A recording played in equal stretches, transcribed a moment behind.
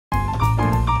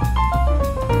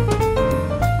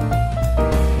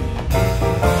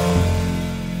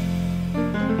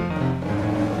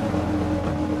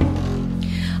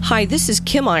Hi, this is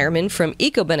Kim Eierman from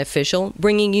EcoBeneficial,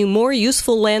 bringing you more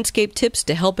useful landscape tips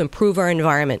to help improve our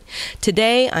environment.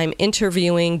 Today, I'm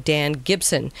interviewing Dan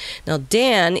Gibson. Now,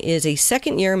 Dan is a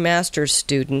second-year master's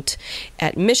student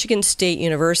at Michigan State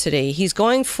University. He's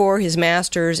going for his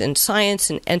master's in science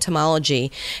and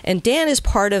entomology, and Dan is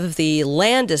part of the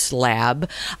Landis lab,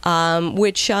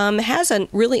 which has a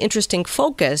really interesting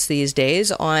focus these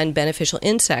days on beneficial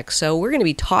insects. So we're going to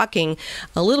be talking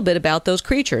a little bit about those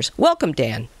creatures. Welcome,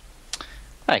 Dan.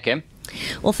 Hi, Kim.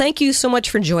 Well, thank you so much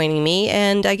for joining me.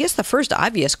 And I guess the first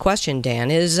obvious question,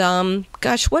 Dan, is,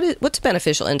 what's a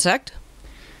beneficial insect?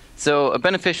 So a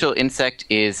beneficial insect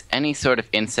is any sort of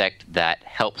insect that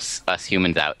helps us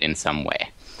humans out in some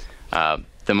way.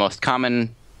 The most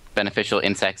common beneficial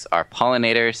insects are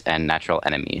pollinators and natural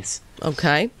enemies.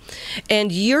 Okay.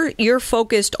 And you're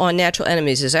focused on natural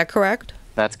enemies, is that correct?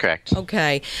 That's correct.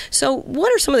 Okay. So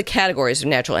what are some of the categories of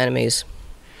natural enemies?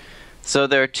 So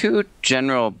there are two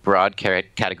general broad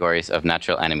categories of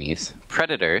natural enemies,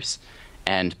 predators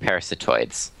and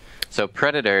parasitoids. So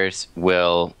predators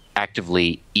will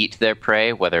actively eat their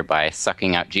prey, whether by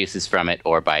sucking out juices from it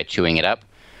or by chewing it up,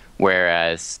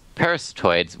 whereas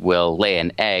parasitoids will lay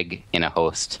an egg in a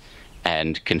host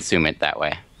and consume it that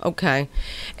way. Okay.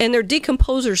 And they're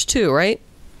decomposers too, right?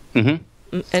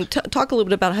 Mm-hmm. And talk a little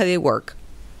bit about how they work.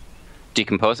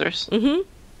 Decomposers? Mm-hmm.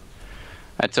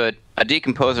 So a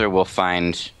decomposer will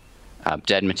find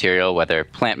dead material, whether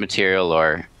plant material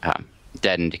or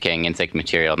dead and decaying insect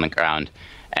material in the ground,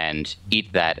 and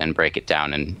eat that and break it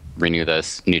down and renew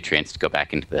those nutrients to go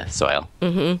back into the soil.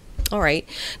 Mm-hmm. All right.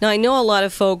 Now, I know a lot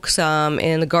of folks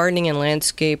in the gardening and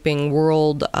landscaping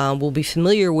world will be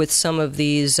familiar with some of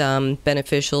these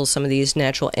beneficials, some of these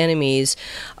natural enemies.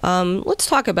 Let's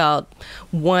talk about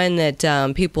one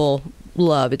that people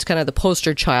love. It's kind of the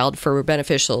poster child for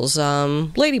beneficials.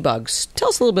 Ladybugs. Tell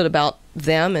us a little bit about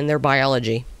them and their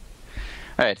biology.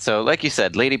 All right. So like you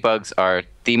said, ladybugs are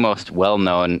the most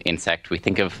well-known insect. We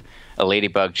think of a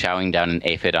ladybug chowing down an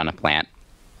aphid on a plant.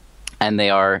 And they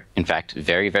are, in fact,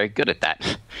 very, very good at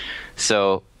that.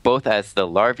 So both as the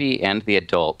larvae and the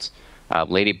adult,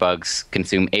 ladybugs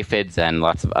consume aphids and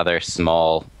lots of other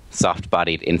small,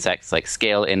 soft-bodied insects like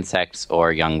scale insects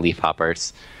or young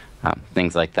leafhoppers,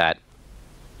 things like that.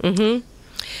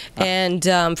 Mm-hmm.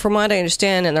 And from what I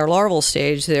understand, in their larval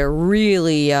stage, they're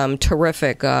really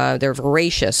terrific. They're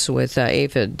voracious with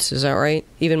aphids. Is that right?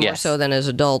 Even more so than as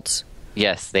adults.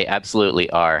 Yes, they absolutely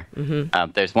are.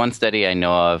 Mm-hmm. There's one study I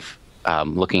know of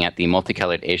looking at the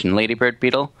multicolored Asian ladybird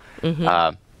beetle,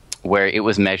 mm-hmm. Where it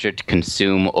was measured to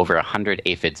consume over 100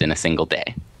 aphids in a single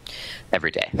day.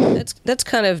 Every day. That's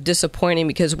kind of disappointing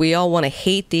because we all want to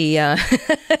hate the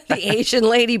the Asian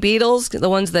lady beetles, the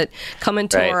ones that come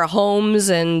into our homes,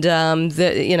 and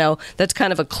that's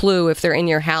kind of a clue if they're in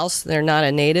your house, they're not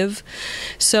a native.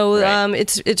 So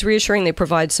it's reassuring they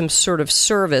provide some sort of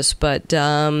service. But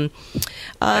talk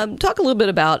a little bit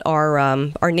about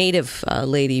our native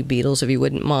lady beetles, if you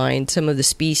wouldn't mind, some of the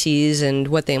species and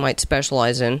what they might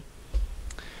specialize in.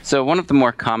 So one of the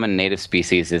more common native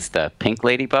species is the pink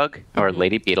ladybug, or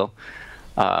lady beetle,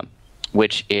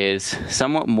 which is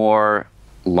somewhat more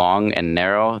long and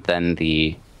narrow than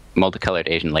the multicolored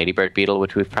Asian ladybird beetle,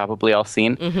 which we've probably all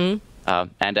seen. Mm-hmm.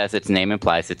 And as its name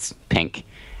implies, it's pink.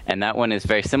 And that one is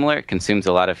very similar. It consumes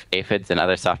a lot of aphids and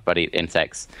other soft-bodied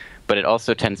insects, but it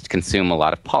also tends to consume a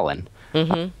lot of pollen.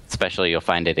 Mm-hmm. Especially you'll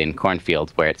find it in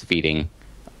cornfields where it's feeding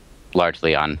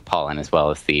largely on pollen as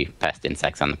well as the pest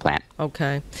insects on the plant.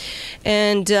 Okay.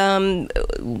 And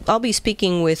I'll be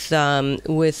speaking with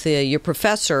your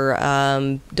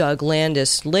professor, Doug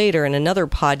Landis, later in another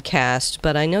podcast,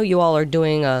 but I know you all are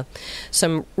doing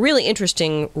some really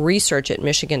interesting research at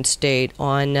Michigan State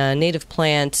on native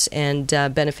plants and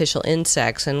beneficial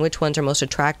insects and which ones are most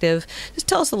attractive. Just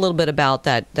tell us a little bit about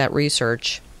that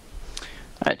research.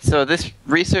 All right. So this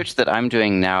research that I'm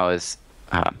doing now is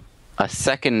a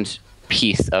second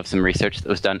piece of some research that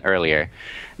was done earlier.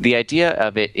 The idea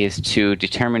of it is to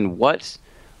determine what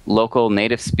local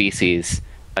native species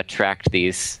attract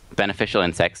these beneficial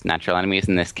insects, natural enemies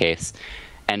in this case,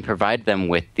 and provide them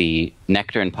with the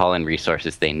nectar and pollen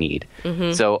resources they need.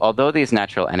 Mm-hmm. So although these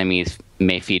natural enemies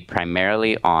may feed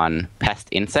primarily on pest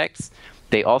insects,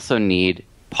 they also need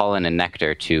pollen and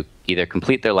nectar to either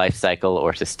complete their life cycle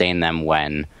or sustain them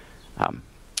when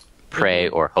prey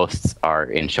or hosts are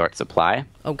in short supply.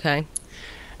 Okay.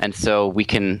 And so we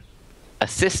can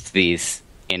assist these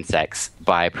insects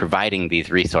by providing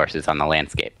these resources on the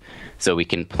landscape. So we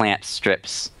can plant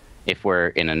strips. If we're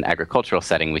in an agricultural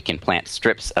setting, we can plant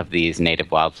strips of these native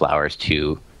wildflowers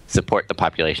to support the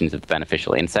populations of the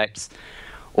beneficial insects.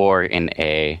 Or in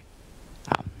a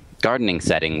gardening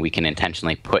setting, we can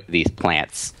intentionally put these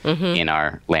plants in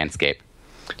our landscape.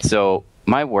 So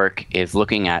my work is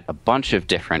looking at a bunch of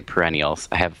different perennials.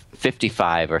 I have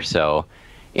 55 or so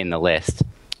in the list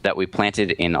that we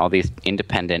planted in all these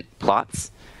independent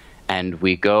plots, and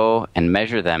we go and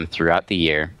measure them throughout the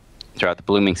year, throughout the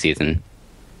blooming season,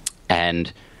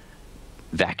 and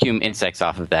vacuum insects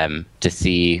off of them to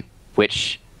see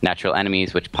which natural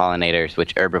enemies, which pollinators,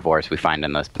 which herbivores we find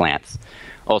in those plants.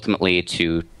 Ultimately,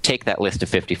 to take that list of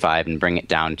 55 and bring it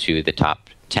down to the top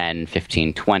 10,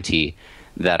 15, 20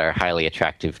 that are highly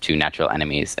attractive to natural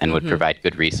enemies and would provide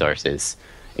good resources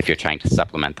if you're trying to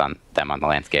supplement them on the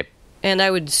landscape. And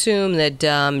I would assume that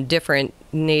different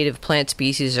native plant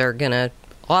species are going to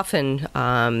oftentimes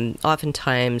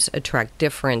attract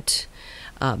different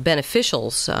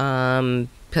beneficials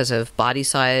because of body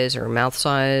size or mouth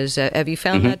size. Have you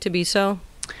found that to be so?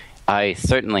 I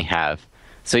certainly have.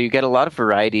 So you get a lot of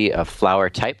variety of flower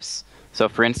types. So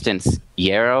for instance,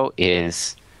 yarrow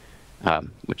is,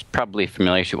 which is probably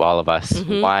familiar to all of us,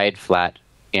 wide, flat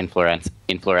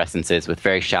inflorescences with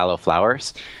very shallow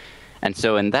flowers. And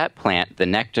so in that plant, the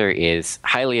nectar is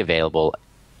highly available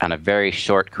on a very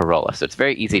short corolla, so it's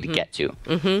very easy to get to.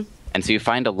 And so you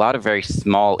find a lot of very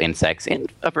small insects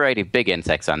and a variety of big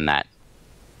insects on that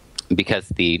because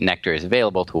the nectar is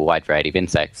available to a wide variety of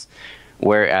insects.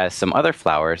 Whereas some other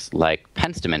flowers, like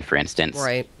penstemon, for instance,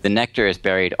 the nectar is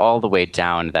buried all the way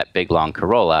down that big, long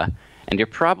corolla, and you're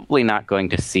probably not going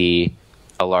to see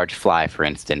a large fly, for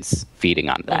instance, feeding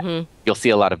on that. You'll see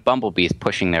a lot of bumblebees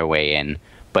pushing their way in,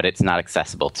 but it's not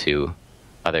accessible to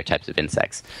other types of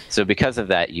insects. So because of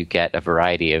that, you get a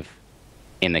variety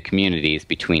in the communities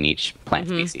between each plant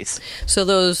species. So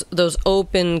those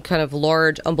open, kind of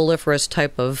large, umbelliferous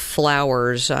type of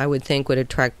flowers, I would think, would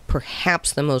attract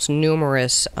perhaps the most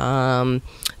numerous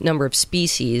number of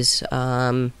species,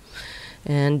 and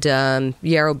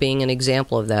yarrow being an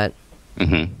example of that.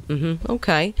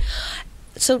 Okay.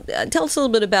 So tell us a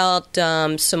little bit about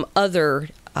some other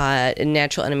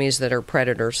natural enemies that are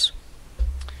predators.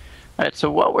 All right,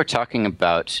 so while we're talking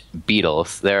about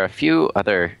beetles, there are a few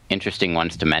other interesting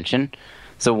ones to mention.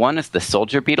 So one is the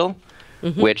soldier beetle,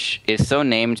 which is so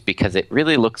named because it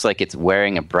really looks like it's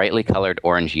wearing a brightly colored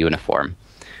orange uniform.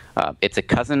 It's a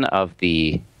cousin of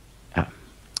the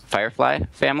firefly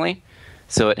family,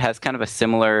 so it has kind of a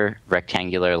similar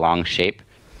rectangular long shape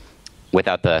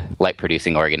without the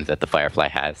light-producing organs that the firefly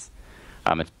has.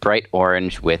 It's bright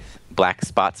orange with black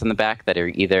spots on the back that are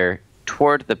either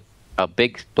toward a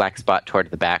big black spot toward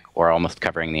the back or almost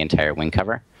covering the entire wing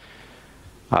cover.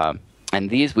 And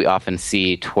these we often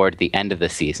see toward the end of the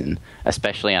season,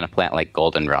 especially on a plant like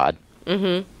goldenrod,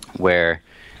 where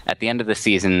at the end of the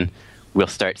season we'll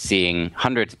start seeing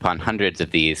hundreds upon hundreds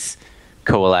of these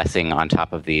coalescing on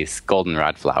top of these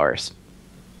goldenrod flowers.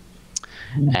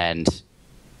 And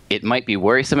it might be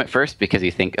worrisome at first because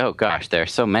you think, oh gosh, there are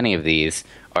so many of these.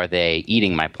 Are they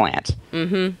eating my plant?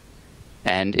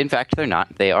 And in fact, they're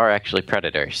not. They are actually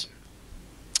predators,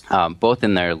 both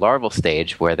in their larval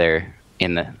stage, where they're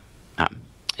in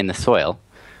the soil,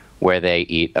 where they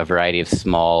eat a variety of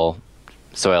small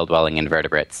soil-dwelling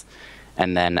invertebrates.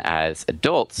 And then as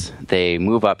adults, they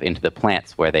move up into the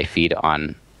plants where they feed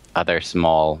on other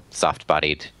small,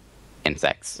 soft-bodied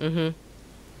insects.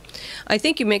 I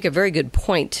think you make a very good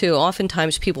point, too.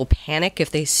 Oftentimes people panic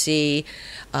if they see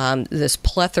this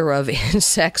plethora of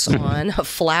insects on a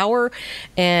flower,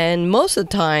 and most of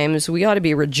the times we ought to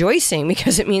be rejoicing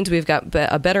because it means we've got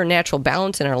a better natural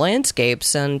balance in our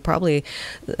landscapes, and probably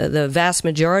the vast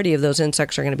majority of those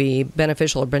insects are going to be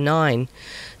beneficial or benign.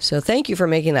 So thank you for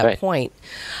making that point.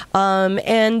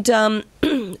 So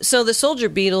the soldier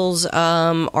beetles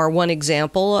are one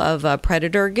example of a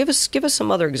predator. Give us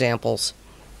some other examples.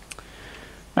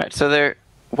 All right, so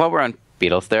while we're on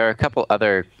beetles, there are a couple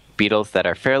other beetles that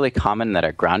are fairly common that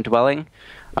are ground-dwelling,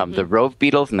 the rove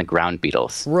beetles and the ground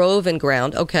beetles. Rove and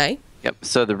ground, okay. Yep,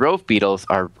 so the rove beetles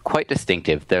are quite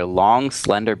distinctive. They're long,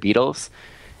 slender beetles,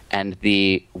 and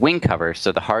the wing covers,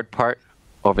 so the hard part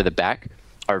over the back,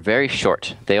 are very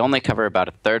short. They only cover about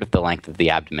a third of the length of the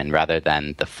abdomen rather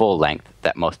than the full length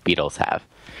that most beetles have.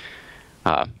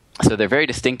 So they're very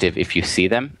distinctive if you see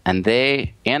them, and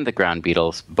they and the ground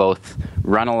beetles both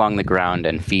run along the ground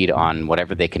and feed on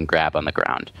whatever they can grab on the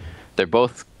ground. They're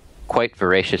both quite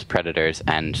voracious predators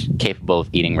and capable of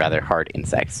eating rather hard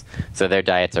insects. So their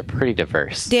diets are pretty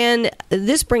diverse. Dan,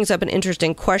 this brings up an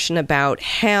interesting question about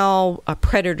how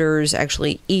predators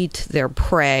actually eat their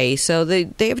prey. So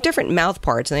they have different mouth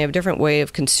parts and they have a different way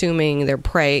of consuming their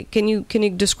prey. Can you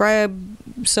describe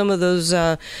some of those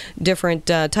different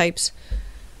types?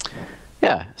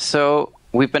 Yeah, so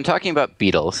we've been talking about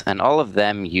beetles, and all of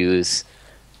them use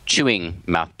chewing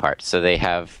mouth parts. So they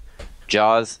have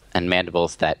jaws and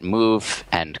mandibles that move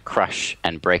and crush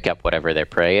and break up whatever their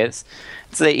prey is.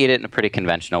 So they eat it in a pretty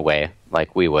conventional way,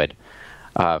 like we would.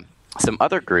 Some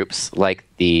other groups, like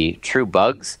the true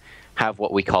bugs, have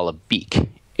what we call a beak.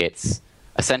 It's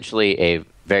essentially a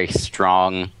very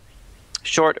strong,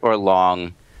 short or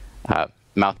long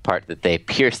mouth part that they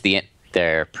pierce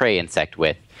their prey insect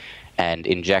with and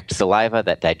inject saliva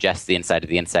that digests the inside of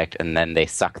the insect, and then they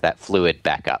suck that fluid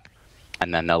back up.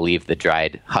 And then they'll leave the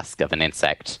dried husk of an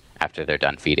insect after they're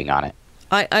done feeding on it.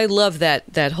 I love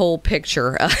that whole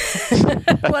picture.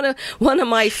 One of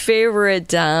my favorite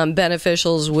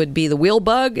beneficials would be the wheel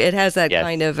bug. It has that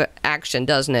kind of action,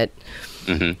 doesn't it?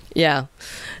 Mm-hmm. Yeah.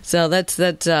 So that's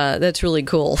really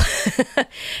cool.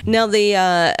 Now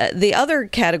the other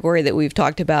category that we've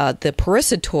talked about, the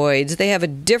parasitoids, they have a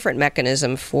different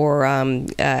mechanism for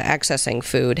accessing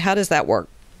food. How does that work?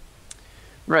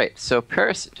 Right. So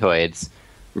parasitoids,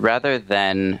 rather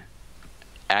than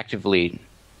actively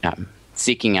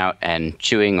seeking out and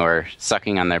chewing or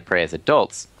sucking on their prey as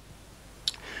adults,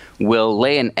 will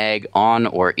lay an egg on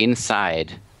or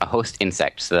inside a host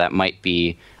insect. So that might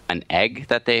be an egg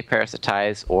that they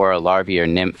parasitize, or a larvae or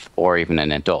nymph, or even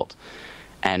an adult.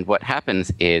 And what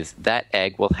happens is that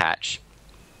egg will hatch,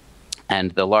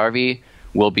 and the larvae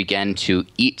will begin to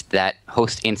eat that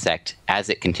host insect as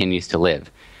it continues to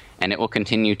live. And it will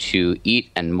continue to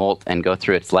eat and molt and go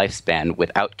through its lifespan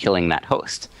without killing that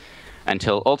host,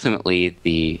 until ultimately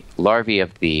the larvae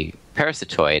of the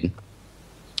parasitoid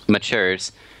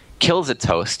matures, kills its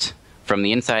host from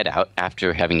the inside out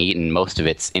after having eaten most of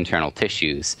its internal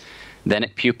tissues. Then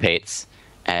it pupates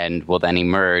and will then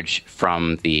emerge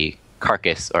from the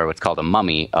carcass, or what's called a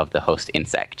mummy, of the host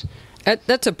insect.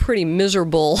 That's a pretty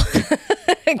miserable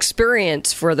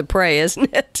experience for the prey,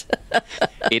 isn't it?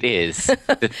 It is.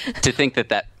 To think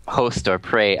that host or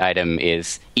prey item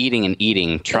is eating and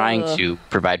eating, trying to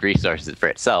provide resources for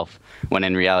itself, when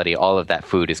in reality all of that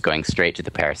food is going straight to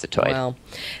the parasitoid. Wow.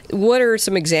 What are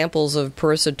some examples of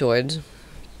parasitoids?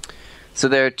 So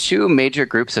there are two major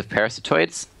groups of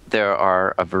parasitoids. There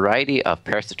are a variety of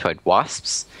parasitoid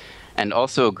wasps, and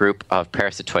also a group of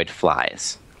parasitoid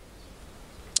flies.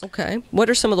 Okay. What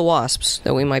are some of the wasps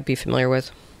that we might be familiar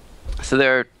with? So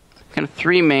there are kind of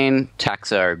three main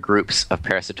taxa or groups of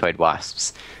parasitoid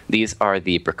wasps. These are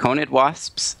the braconid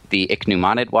wasps, the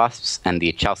ichneummonid wasps, and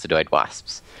the chalcidoid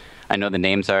wasps. I know the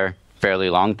names are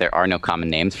fairly long. There are no common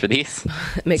names for these.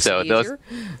 Makes it easier.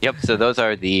 So those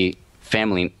are the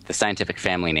scientific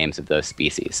family names of those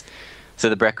species. So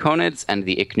the braconids and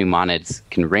the ichneummonid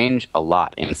can range a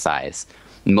lot in size.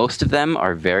 Most of them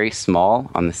are very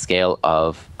small on the scale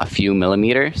of a few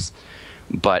millimeters,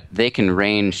 but they can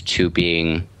range to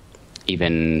being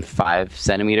even 5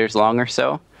 centimeters long or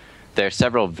so. There are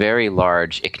several very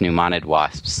large ichneummonid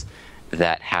wasps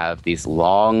that have these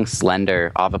long,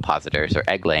 slender ovipositors, or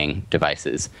egg-laying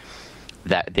devices,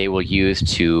 that they will use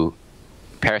to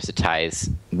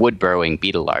parasitize wood-burrowing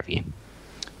beetle larvae.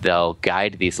 They'll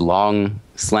guide these long,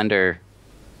 slender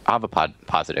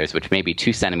ovipositors, which may be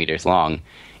 2 centimeters long,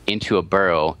 into a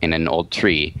burrow in an old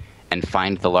tree and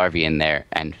find the larvae in there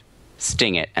and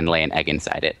sting it and lay an egg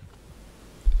inside it.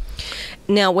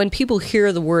 Now, when people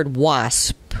hear the word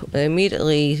wasp, they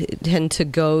immediately tend to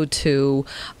go to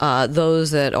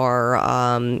those that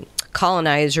are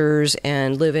colonizers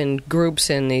and live in groups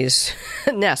in these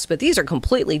nests. But these are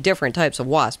completely different types of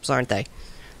wasps, aren't they?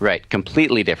 Right,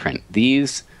 completely different.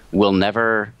 These will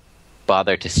never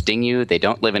bother to sting you. They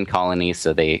don't live in colonies,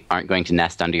 so they aren't going to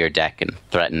nest under your deck and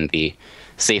threaten the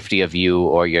safety of you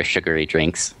or your sugary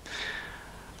drinks.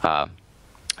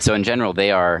 So in general,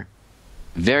 they are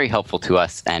very helpful to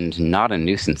us and not a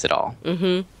nuisance at all.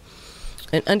 Mm-hmm.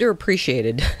 And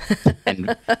underappreciated.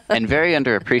 and very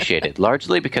underappreciated,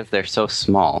 largely because they're so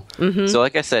small. Mm-hmm. So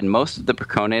like I said, most of the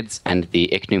braconids and the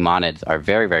ichneummonid are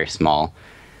very, very small,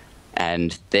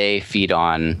 and they feed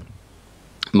on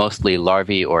mostly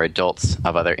larvae or adults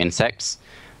of other insects.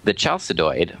 The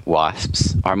chalcidoid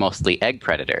wasps are mostly egg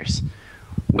predators,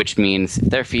 which means if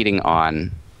they're feeding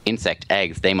on insect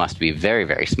eggs, they must be very,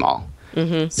 very small.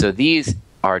 Mm-hmm. So these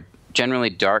are generally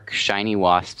dark, shiny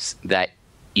wasps that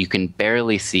you can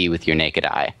barely see with your naked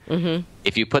eye. Mm-hmm.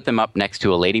 If you put them up next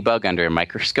to a ladybug under a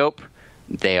microscope,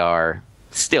 they are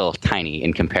still tiny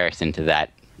in comparison to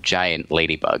that giant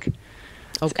ladybug.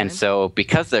 Okay. And so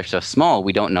because they're so small,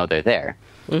 we don't know they're there.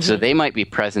 Mm-hmm. So they might be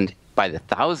present by the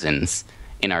thousands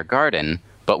in our garden,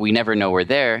 but we never know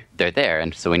they're there,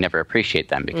 and so we never appreciate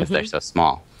them because they're so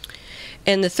small.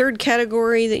 And the third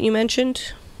category that you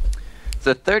mentioned?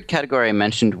 The third category I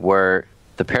mentioned were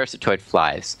the parasitoid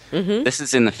flies. This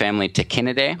is in the family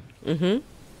Tachinidae. And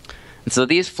so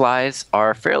these flies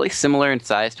are fairly similar in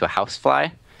size to a housefly,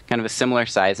 kind of a similar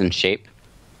size and shape.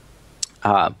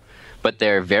 But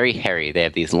they're very hairy. They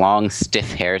have these long,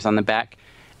 stiff hairs on the back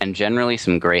and generally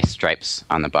some gray stripes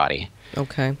on the body.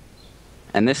 Okay.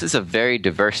 And this is a very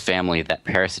diverse family that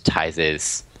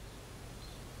parasitizes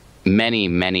many,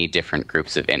 many different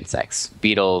groups of insects.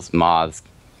 Beetles, moths,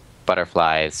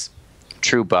 butterflies,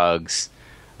 true bugs,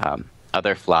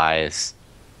 other flies,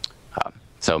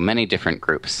 so many different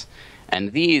groups.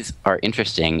 And these are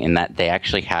interesting in that they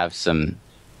actually have some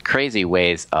crazy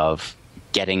ways of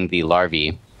getting the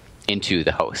larvae into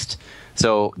the host.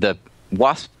 So the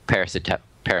wasp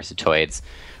parasitoids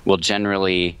will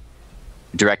generally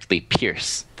directly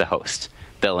pierce the host.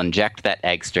 They'll inject that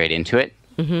egg straight into it.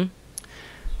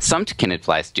 Some tachinid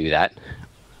flies do that.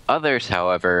 Others,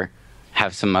 however,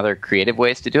 have some other creative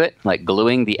ways to do it, like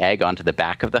gluing the egg onto the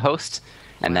back of the host,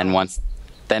 and then once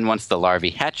the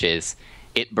larvae hatches,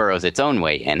 it burrows its own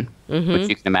way in, which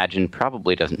you can imagine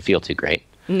probably doesn't feel too great.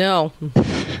 No.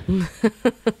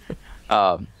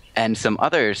 And some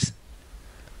others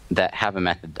that have a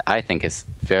method that I think is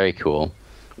very cool,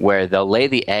 where they'll lay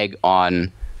the egg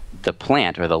on the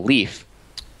plant or the leaf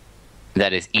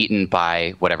that is eaten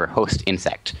by whatever host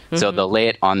insect. So they'll lay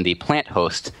it on the plant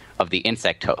host of the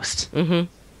insect host.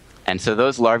 And so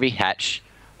those larvae hatch,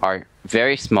 are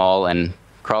very small and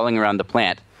crawling around the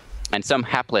plant, and some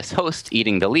hapless host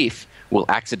eating the leaf will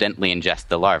accidentally ingest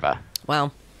the larva.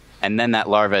 Wow. And then that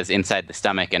larva is inside the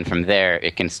stomach, and from there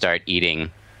it can start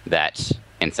eating that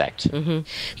insect.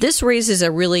 This raises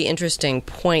a really interesting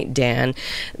point, Dan,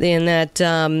 in that,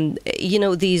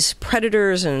 these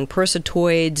predators and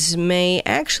parasitoids may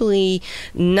actually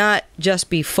not just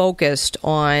be focused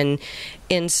on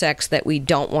insects that we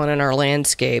don't want in our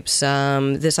landscapes.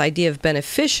 This idea of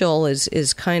beneficial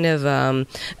is kind of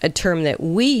a term that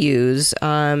we use,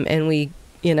 and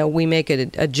we make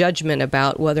a judgment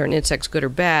about whether an insect's good or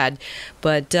bad.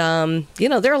 But, there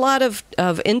are a lot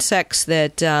of insects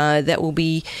that will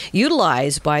be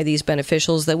utilized by these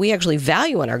beneficials that we actually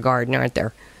value in our garden, aren't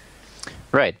there?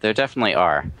 Right, there definitely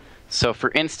are. So,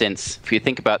 for instance, if you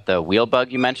think about the wheel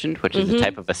bug you mentioned, which is a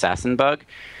type of assassin bug,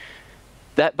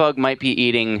 that bug might be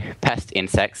eating pest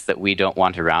insects that we don't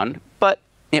want around, but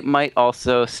it might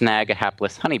also snag a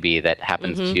hapless honeybee that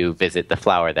happens to visit the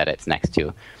flower that it's next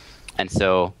to. And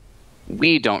so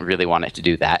we don't really want it to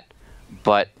do that.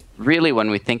 But really, when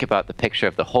we think about the picture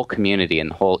of the whole community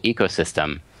and the whole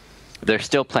ecosystem, they're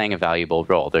still playing a valuable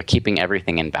role. They're keeping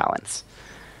everything in balance.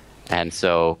 And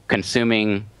so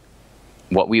consuming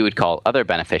what we would call other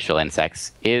beneficial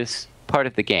insects is part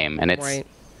of the game. And it's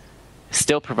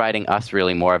still providing us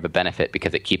really more of a benefit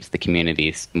because it keeps the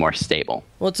communities more stable.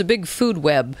 Well, it's a big food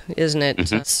web, isn't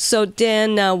it? So,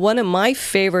 Dan, one of my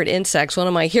favorite insects, one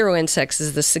of my hero insects,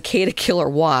 is the cicada killer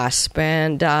wasp.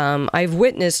 And I've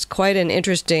witnessed quite an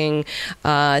interesting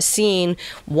scene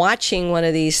watching one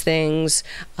of these things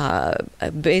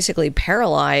basically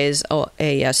paralyze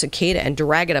a cicada and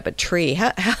drag it up a tree.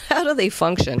 How do they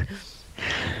function?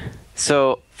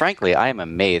 So, frankly, I am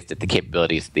amazed at the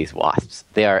capabilities of these wasps.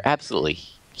 They are absolutely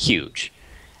huge.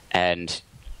 And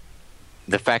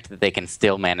the fact that they can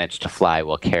still manage to fly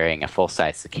while carrying a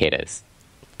full-size cicada is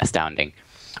astounding.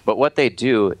 But what they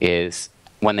do is,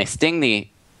 when they sting the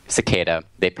cicada,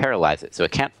 they paralyze it, so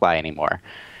it can't fly anymore.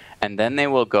 And then they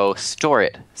will go store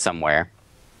it somewhere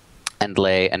and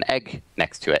lay an egg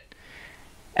next to it.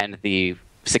 And the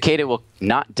cicada will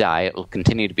not die. It will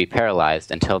continue to be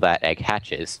paralyzed until that egg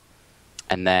hatches.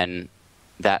 And then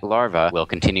that larva will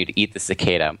continue to eat the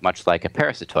cicada, much like a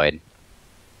parasitoid,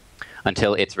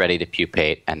 until it's ready to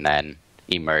pupate and then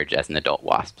emerge as an adult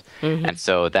wasp. And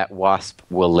so that wasp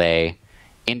will lay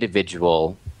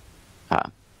individual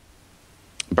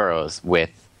burrows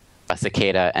with a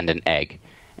cicada and an egg.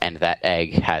 And that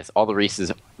egg has all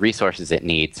the resources it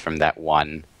needs from that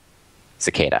one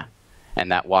cicada.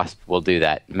 And that wasp will do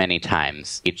that many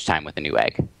times, each time with a new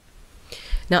egg.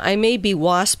 Now, I may be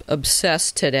wasp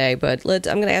obsessed today, but I'm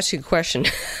going to ask you a question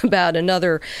about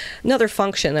another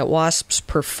function that wasps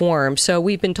perform. So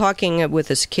we've been talking with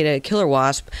the cicada killer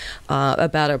wasp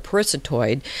about a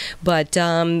parasitoid, but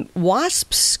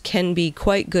wasps can be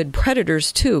quite good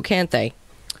predators too, can't they?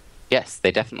 Yes,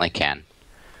 they definitely can.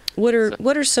 What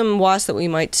are some wasps that we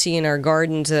might see in our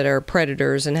gardens that are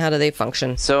predators, and how do they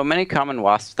function? So many common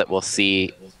wasps that we'll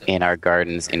see in our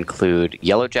gardens include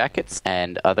yellow jackets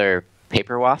and other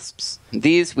paper wasps.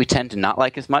 These we tend to not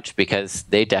like as much because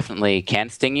they definitely can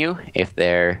sting you if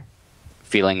they're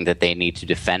feeling that they need to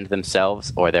defend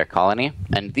themselves or their colony.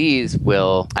 And these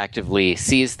will actively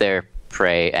seize their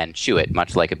prey and chew it,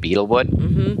 much like a beetle would.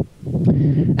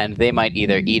 And they might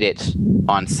either eat it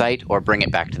on site or bring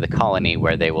it back to the colony,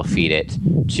 where they will feed it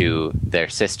to their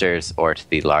sisters or to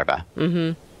the larva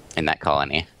in that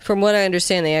colony. From what I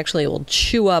understand, they actually will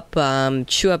chew up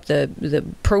the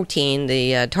protein,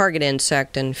 the target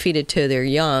insect, and feed it to their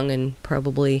young, and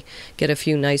probably get a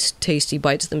few nice, tasty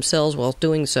bites themselves while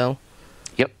doing so.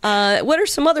 Yep. What are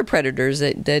some other predators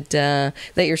that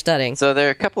you're studying? So there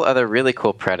are a couple other really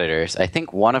cool predators. I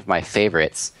think one of my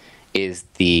favorites is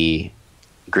the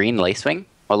green lacewing.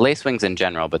 Well, lacewings in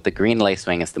general, but the green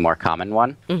lacewing is the more common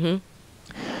one.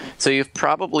 So you've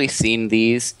probably seen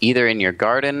these either in your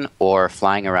garden or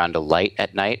flying around a light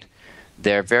at night.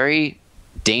 They're very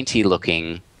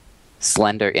dainty-looking,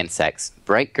 slender insects,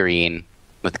 bright green,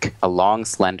 with a long,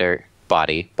 slender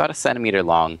body, about a centimeter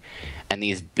long, and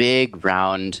these big,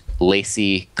 round,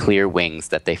 lacy, clear wings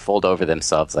that they fold over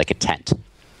themselves like a tent.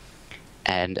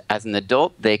 And as an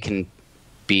adult, they can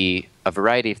be a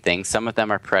variety of things. Some of them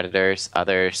are predators,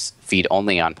 others feed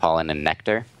only on pollen and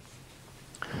nectar.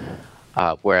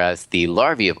 Whereas the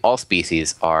larvae of all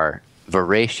species are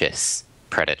voracious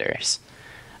predators.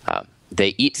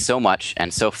 They eat so much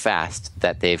and so fast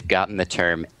that they've gotten the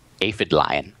term aphid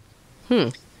lion.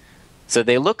 So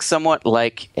they look somewhat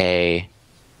like a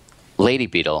lady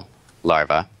beetle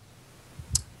larva.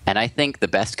 And I think the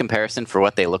best comparison for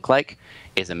what they look like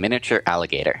is a miniature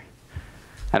alligator.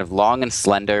 Kind of long and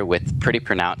slender with pretty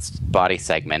pronounced body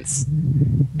segments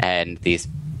and these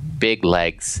big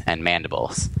legs and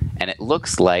mandibles. And it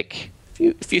looks like,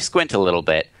 if you squint a little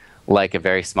bit, like a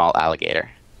very small alligator,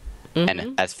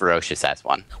 and as ferocious as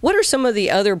one. What are some of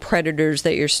the other predators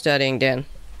that you're studying, Dan?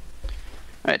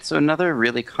 All right, so another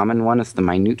really common one is the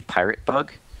minute pirate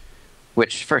bug,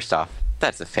 which, first off,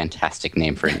 that's a fantastic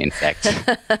name for an insect.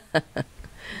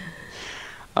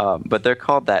 But they're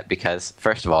called that because,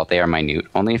 first of all, they are minute,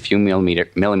 only a few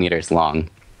millimeters long.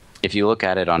 If you look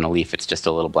at it on a leaf, it's just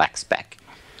a little black speck.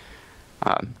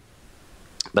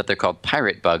 But they're called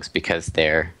pirate bugs because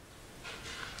they're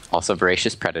also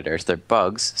voracious predators. They're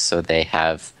bugs, so they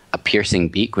have a piercing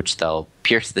beak, which they'll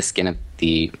pierce the skin of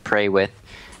the prey with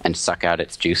and suck out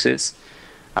its juices.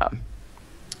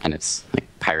 And it's like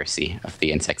piracy of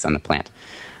the insects on the plant.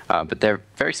 But they're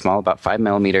very small, about 5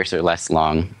 millimeters or less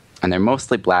long, and they're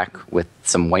mostly black with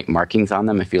some white markings on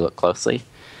them if you look closely.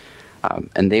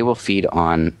 And they will feed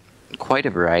on quite a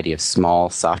variety of small,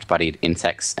 soft-bodied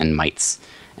insects and mites,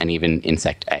 and even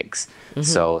insect eggs.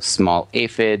 So small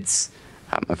aphids,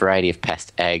 a variety of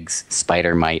pest eggs,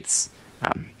 spider mites.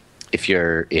 If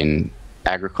you're in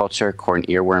agriculture, corn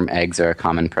earworm eggs are a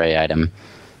common prey item,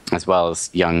 as well as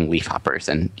young leafhoppers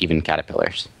and even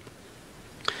caterpillars.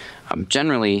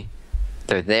 Generally,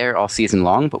 they're there all season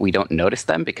long, but we don't notice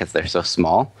them because they're so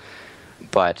small.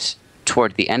 But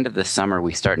toward the end of the summer,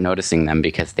 we start noticing them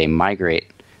because they migrate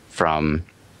from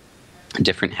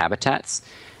different habitats.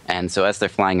 And so as they're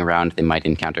flying around, they might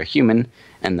encounter a human,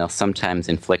 and they'll sometimes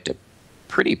inflict a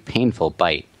pretty painful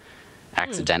bite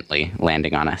accidentally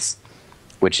landing on us,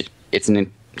 which it's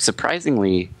an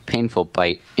surprisingly painful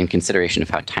bite in consideration of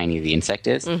how tiny the insect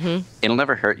is. It'll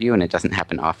never hurt you, and it doesn't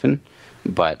happen often,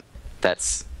 but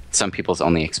that's some people's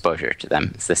only exposure to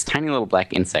them. It's this tiny little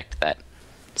black insect that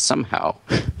somehow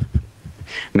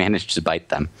managed to bite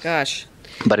them. Gosh.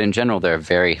 But in general, they're a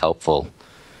very helpful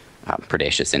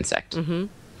predaceous insect.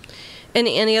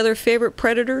 Any other favorite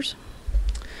predators?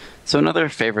 So another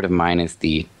favorite of mine is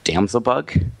the damsel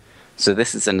bug. So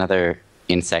this is another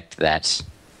insect that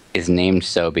is named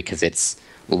so because it's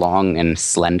long and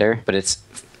slender, but it's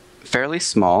fairly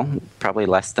small, probably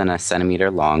less than a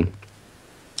centimeter long,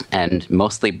 and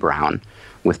mostly brown,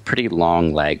 with pretty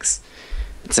long legs.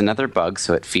 It's another bug,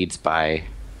 so it feeds by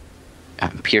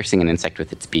piercing an insect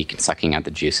with its beak and sucking out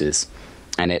the juices.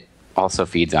 And it also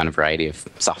feeds on a variety of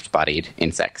soft-bodied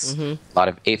insects. A lot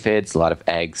of aphids, a lot of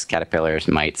eggs, caterpillars,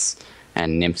 mites,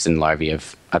 and nymphs and larvae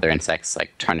of other insects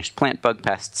like tarnished plant bug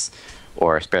pests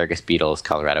or asparagus beetles,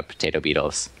 Colorado potato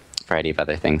beetles, a variety of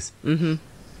other things.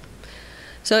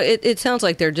 So it sounds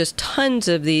like there are just tons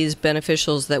of these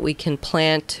beneficials that we can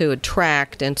plant to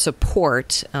attract and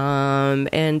support.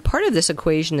 And part of this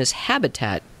equation is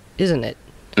habitat, isn't it?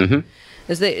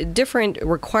 Is the different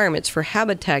requirements for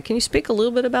habitat. Can you speak a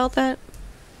little bit about that?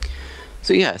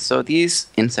 So these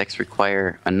insects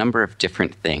require a number of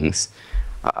different things.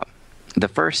 The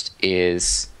first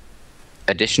is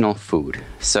additional food.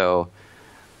 So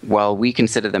while we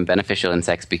consider them beneficial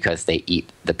insects because they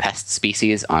eat the pest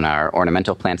species on our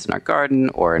ornamental plants in our garden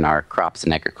or in our crops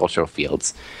and agricultural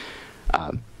fields,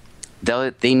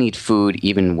 they need food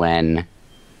even when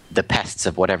the pests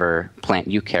of whatever plant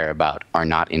you care about are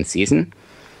not in season.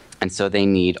 And so they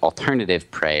need alternative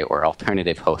prey or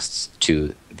alternative hosts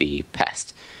to the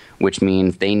pest, which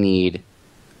means they need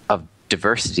a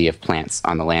diversity of plants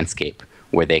on the landscape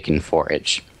where they can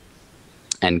forage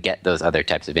and get those other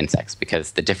types of insects,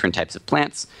 because the different types of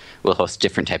plants will host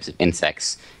different types of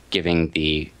insects, giving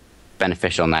the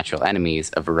beneficial natural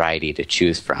enemies a variety to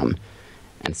choose from.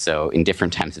 And so in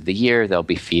different times of the year, they'll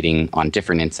be feeding on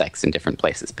different insects in different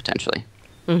places, potentially.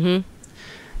 Mm-hmm.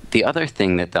 The other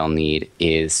thing that they'll need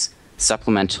is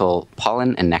supplemental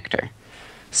pollen and nectar.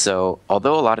 So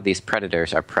although a lot of these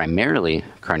predators are primarily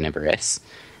carnivorous,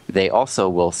 they also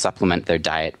will supplement their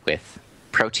diet with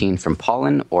protein from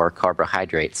pollen or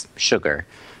carbohydrates, sugar,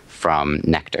 from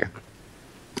nectar.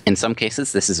 In some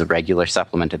cases, this is a regular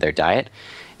supplement of their diet.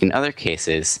 In other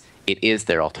cases, it is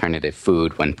their alternative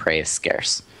food when prey is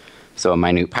scarce. So a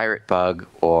minute pirate bug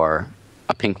or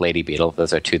a pink lady beetle,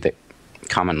 those are two that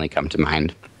commonly come to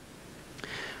mind,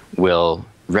 will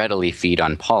readily feed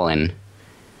on pollen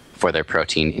for their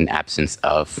protein in absence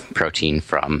of protein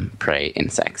from prey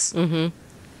insects. Mm-hmm.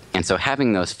 And so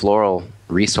having those floral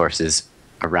resources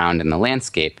around in the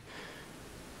landscape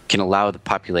can allow the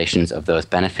populations of those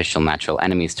beneficial natural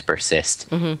enemies to persist,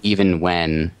 even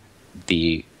when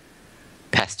the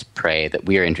pest prey that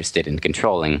we are interested in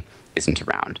controlling isn't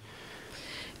around.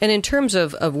 And in terms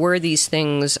of where these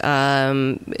things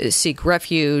seek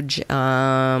refuge,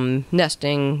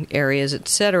 nesting areas,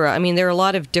 etc., I mean, there are a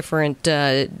lot of different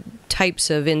types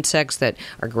of insects that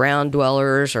are ground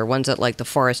dwellers, or ones that like the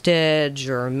forest edge,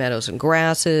 or meadows and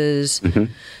grasses.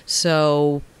 Mm-hmm.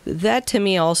 So that to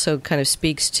me also kind of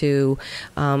speaks to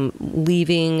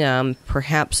leaving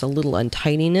perhaps a little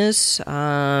untidiness,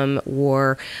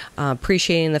 or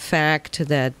appreciating the fact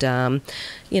that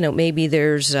maybe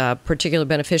there's a particular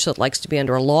beneficial that likes to be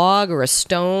under a log or a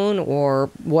stone or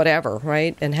whatever,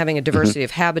 right? And having a diversity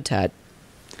of habitat.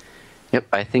 Yep,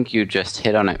 I think you just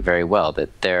hit on it very well,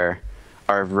 that there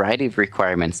are a variety of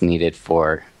requirements needed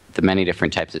for the many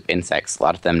different types of insects. A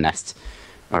lot of them nest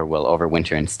or will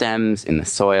overwinter in stems, in the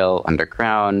soil,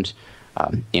 underground,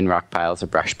 in rock piles or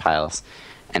brush piles.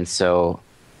 And so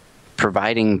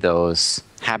providing those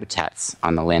habitats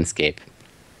on the landscape,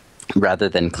 rather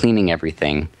than cleaning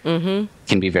everything, can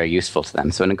be very useful to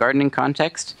them. So in a gardening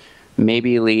context,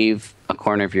 maybe leave a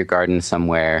corner of your garden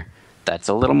somewhere that's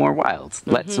a little more wild.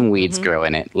 Let some weeds grow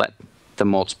in it. Let the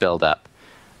mulch build up,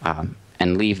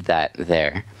 and leave that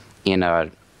there. In a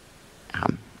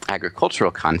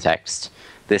agricultural context,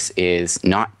 this is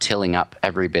not tilling up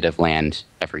every bit of land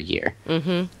every year.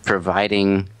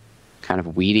 Providing kind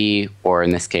of weedy, or in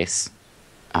this case,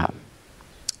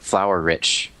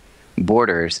 flower-rich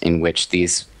borders in which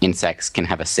these insects can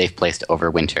have a safe place to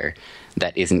overwinter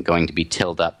that isn't going to be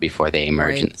tilled up before they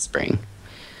emerge in the spring.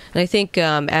 And I think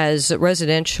as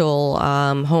residential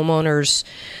homeowners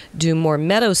do more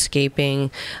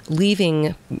meadowscaping,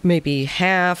 leaving maybe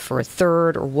half or a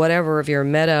third or whatever of your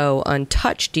meadow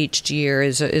untouched each year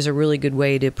is a really good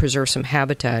way to preserve some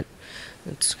habitat.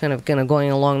 It's kind of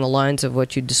going along the lines of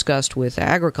what you discussed with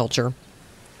agriculture.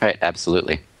 Right,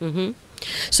 absolutely.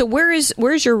 So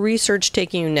where's your research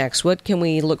taking you next? What can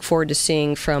we look forward to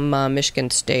seeing from Michigan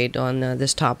State on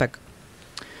this topic?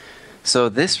 So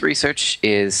this research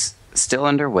is still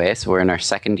underway, so we're in our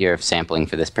second year of sampling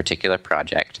for this particular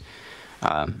project.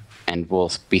 And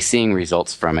we'll be seeing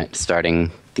results from it starting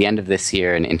the end of this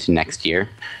year and into next year.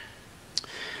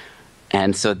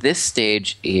 And so this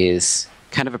stage is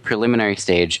kind of a preliminary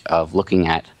stage of looking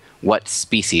at what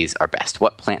species are best,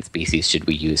 what plant species should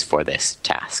we use for this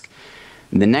task.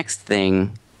 The next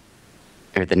thing,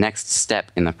 or the next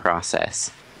step in the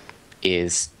process,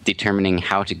 is determining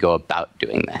how to go about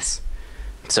doing this.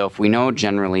 So if we know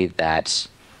generally that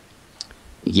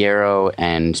yarrow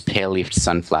and pale-leafed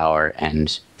sunflower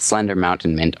and slender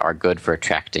mountain mint are good for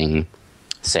attracting,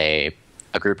 say,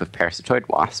 a group of parasitoid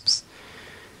wasps,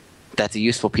 that's a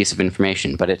useful piece of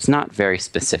information, but it's not very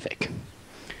specific.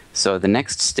 So the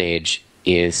next stage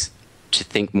is to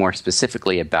think more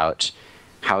specifically about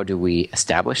how do we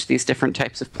establish these different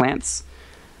types of plants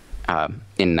in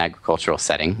an agricultural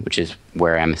setting, which is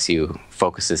where MSU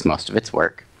focuses most of its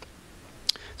work.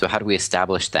 So how do we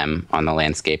establish them on the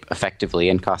landscape effectively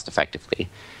and cost-effectively?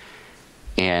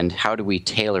 And how do we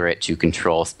tailor it to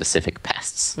control specific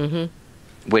pests?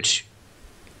 Which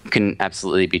can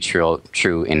absolutely be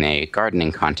true in a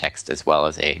gardening context as well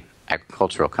as a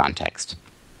agricultural context.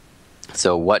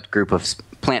 So what group of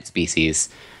plant species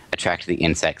attract the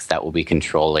insects that will be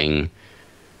controlling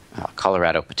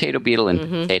Colorado potato beetle in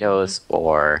potatoes,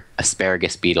 or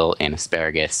asparagus beetle in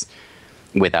asparagus,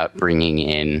 without bringing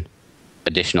in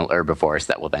additional herbivores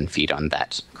that will then feed on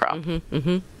that crop?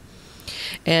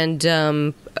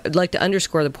 And I'd like to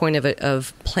underscore the point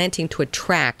of planting to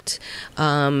attract.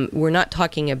 We're not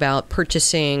talking about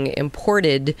purchasing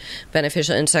imported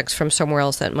beneficial insects from somewhere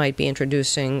else that might be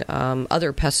introducing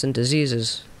other pests and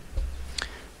diseases.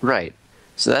 Right.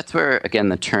 So that's where, again,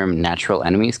 the term natural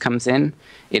enemies comes in.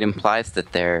 It implies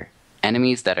that they're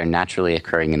enemies that are naturally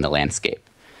occurring in the landscape.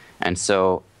 And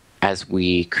so as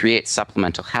we create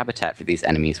supplemental habitat for these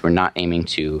enemies, we're not aiming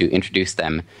to introduce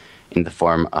them in the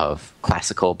form of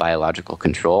classical biological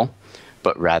control,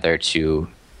 but rather to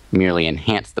merely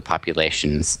enhance the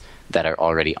populations that are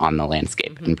already on the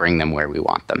landscape and bring them where we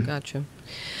want them. Gotcha.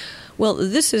 Well,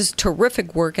 this is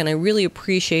terrific work, and I really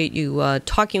appreciate you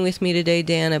talking with me today,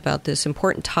 Dan, about this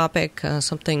important topic,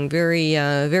 something very,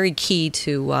 very key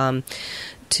to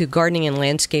gardening and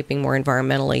landscaping more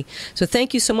environmentally. So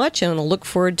thank you so much, and I'll look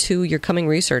forward to your coming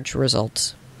research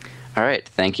results. All right.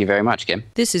 Thank you very much, Kim.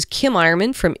 This is Kim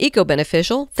Eierman from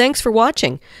EcoBeneficial. Thanks for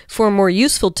watching. For more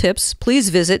useful tips, please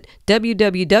visit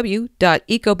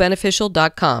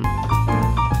www.ecobeneficial.com.